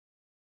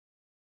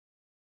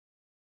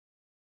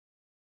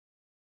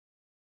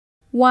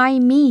Why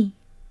me?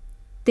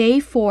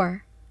 Day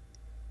 4.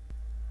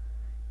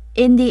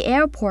 In the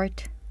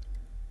airport.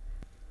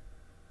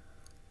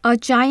 A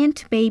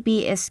giant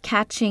baby is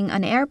catching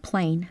an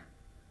airplane.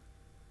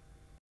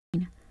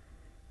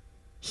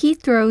 He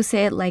throws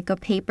it like a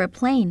paper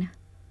plane.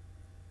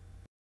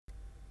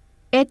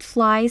 It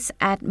flies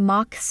at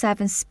Mach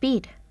 7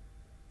 speed.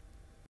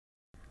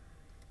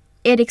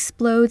 It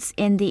explodes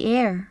in the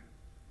air.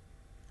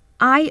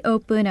 I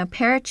open a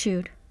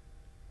parachute.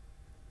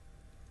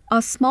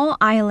 A small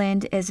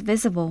island is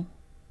visible.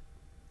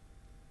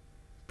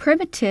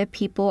 Primitive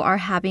people are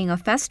having a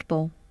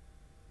festival.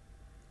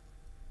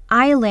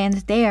 I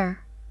land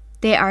there.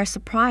 They are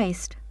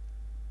surprised.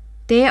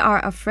 They are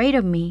afraid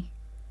of me.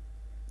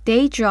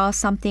 They draw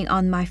something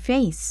on my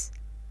face.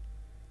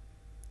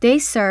 They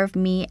serve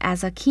me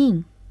as a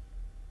king.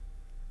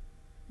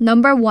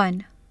 Number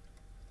 1.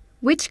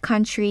 Which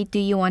country do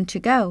you want to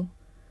go?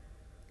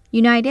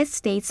 United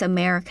States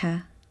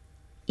America,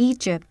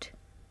 Egypt,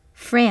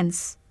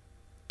 France,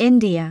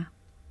 India.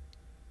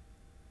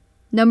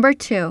 Number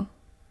 2.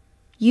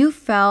 You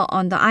fell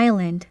on the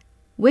island.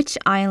 Which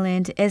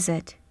island is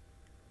it?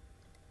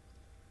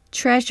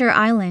 Treasure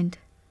Island.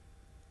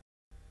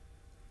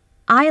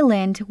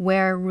 Island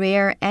where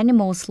rare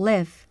animals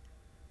live.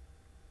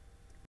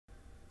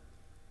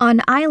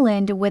 An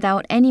island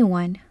without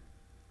anyone.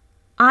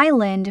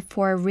 Island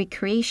for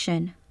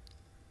recreation.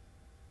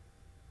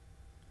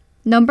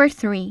 Number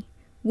 3.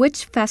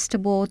 Which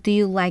festival do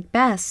you like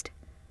best?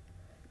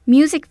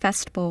 Music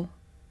festival,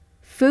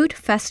 food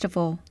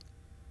festival,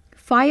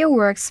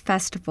 fireworks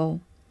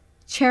festival,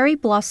 cherry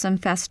blossom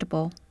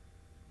festival.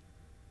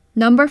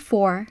 Number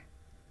 4.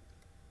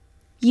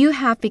 You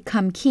have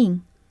become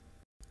king.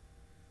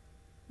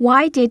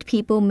 Why did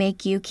people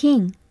make you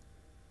king?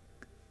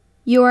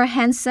 You are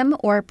handsome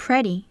or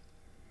pretty.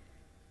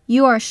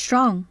 You are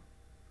strong.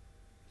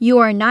 You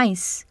are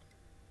nice.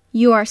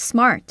 You are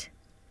smart.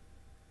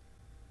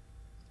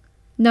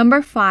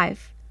 Number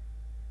 5.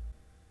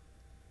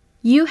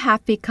 You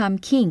have become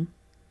king.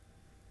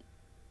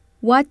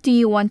 What do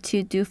you want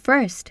to do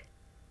first?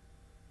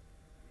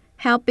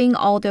 Helping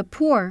all the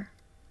poor.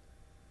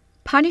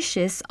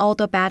 Punishes all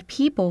the bad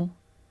people.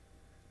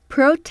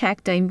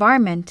 Protect the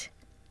environment.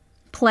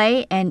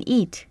 Play and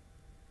eat.